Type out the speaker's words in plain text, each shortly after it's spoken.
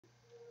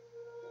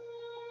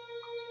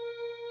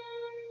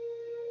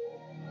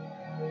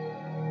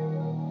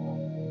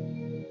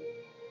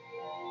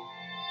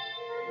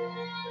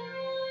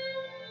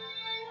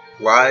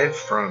Live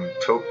from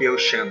Tokyo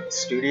Shemp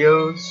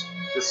Studios,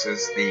 this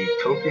is the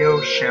Tokyo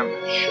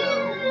Shemp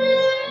Show.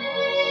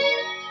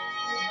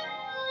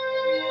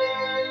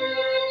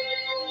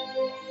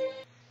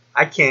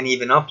 I can't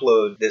even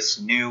upload this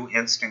new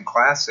instant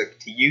classic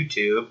to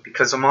YouTube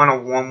because I'm on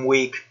a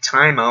 1-week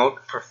timeout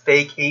for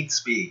fake hate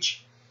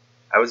speech.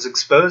 I was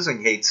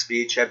exposing hate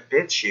speech at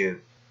BitChute.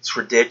 It's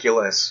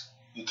ridiculous.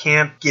 You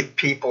can't give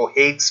people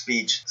hate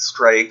speech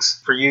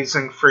strikes for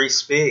using free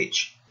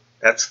speech.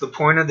 That's the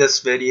point of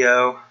this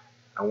video.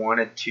 I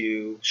wanted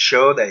to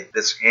show that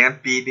this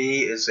Aunt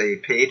BB is a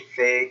paid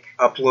fake,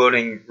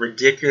 uploading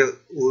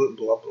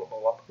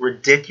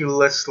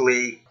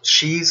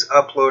she's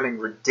uploading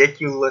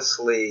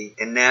ridiculously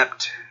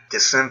inept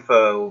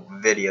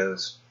disinfo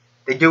videos.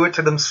 They do it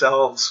to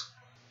themselves.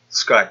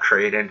 Scott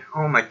Creighton,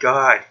 oh my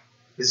god,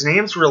 his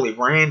name's really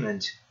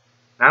Raymond.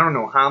 I don't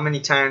know how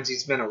many times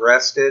he's been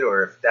arrested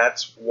or if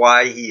that's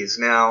why he is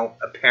now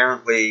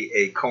apparently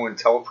a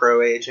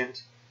Cointelpro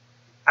agent.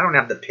 I don't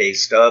have the pay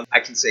stub. I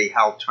can say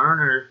Hal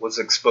Turner was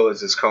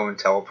exposed as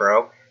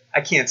Cointelpro.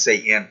 I can't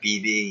say Aunt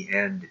BB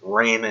and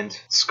Raymond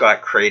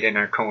Scott Creighton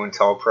are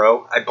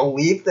Cointelpro. I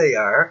believe they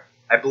are.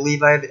 I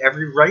believe I have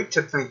every right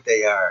to think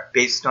they are,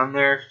 based on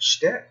their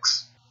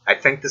shticks. I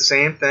think the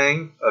same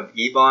thing of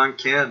Yvonne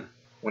Kim.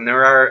 When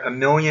there are a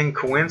million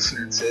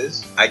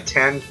coincidences, I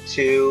tend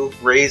to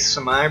raise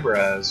some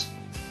eyebrows.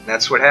 And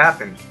that's what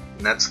happened.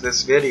 And that's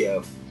this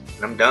video.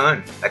 And I'm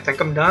done. I think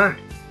I'm done.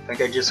 I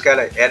think I just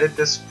gotta edit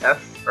this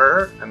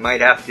F-er. I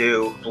might have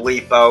to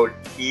bleep out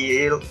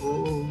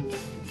Hitler.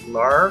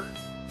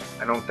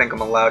 I don't think I'm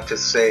allowed to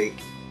say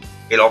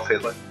Adolf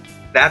Hitler.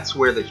 That's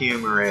where the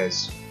humor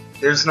is.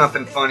 There's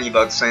nothing funny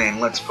about saying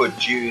let's put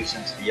Jews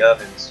into the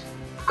ovens.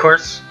 Of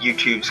course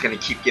YouTube's gonna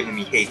keep giving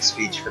me hate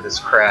speech for this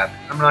crap.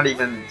 I'm not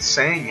even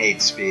saying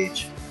hate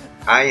speech.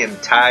 I am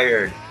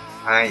tired.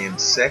 I am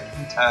sick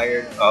and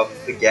tired of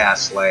the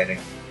gaslighting.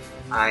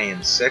 I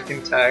am sick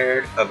and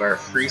tired of our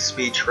free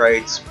speech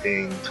rights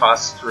being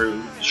tossed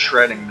through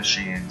shredding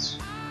machines.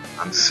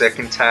 I'm sick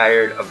and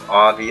tired of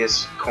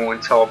obvious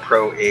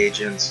Cointelpro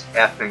agents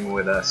effing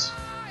with us.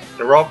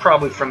 They're all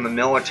probably from the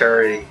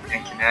military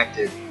and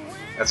connected.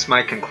 That's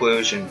my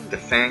conclusion.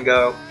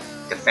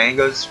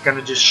 Defango's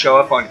gonna just show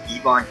up on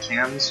Yvonne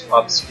Kim's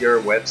obscure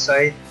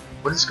website?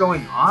 What is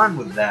going on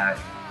with that?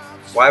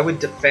 Why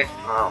would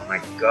oh my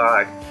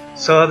god.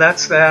 So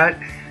that's that.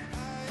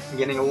 I'm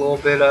getting a little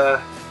bit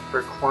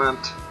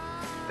verklempt.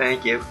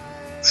 Thank you.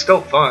 It's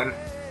still fun.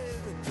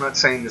 I'm not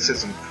saying this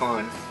isn't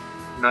fun.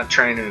 I'm not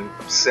trying to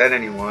upset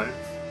anyone.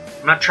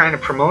 I'm not trying to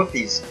promote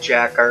these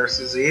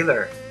jackarses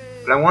either.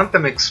 But I want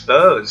them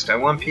exposed. I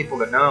want people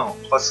to know.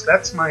 Plus,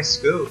 that's my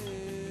scoop.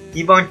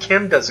 Yvonne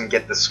Kim doesn't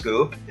get the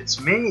scoop.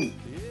 It's me.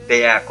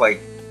 They act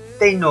like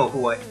they know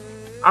who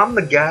I'm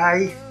the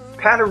guy.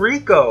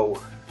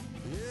 Patarico.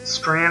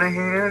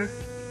 Stranahan.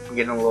 I'm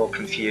getting a little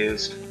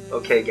confused.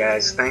 Okay,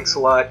 guys. Thanks a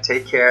lot.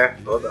 Take care.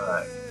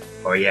 Bye-bye.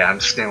 Oh yeah, I'm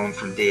stealing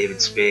from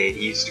David Spade.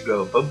 He used to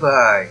go,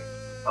 bye-bye.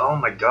 Oh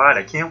my god,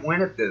 I can't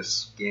win at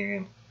this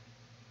game.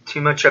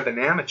 Too much of an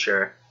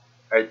amateur.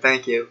 Alright,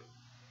 thank you.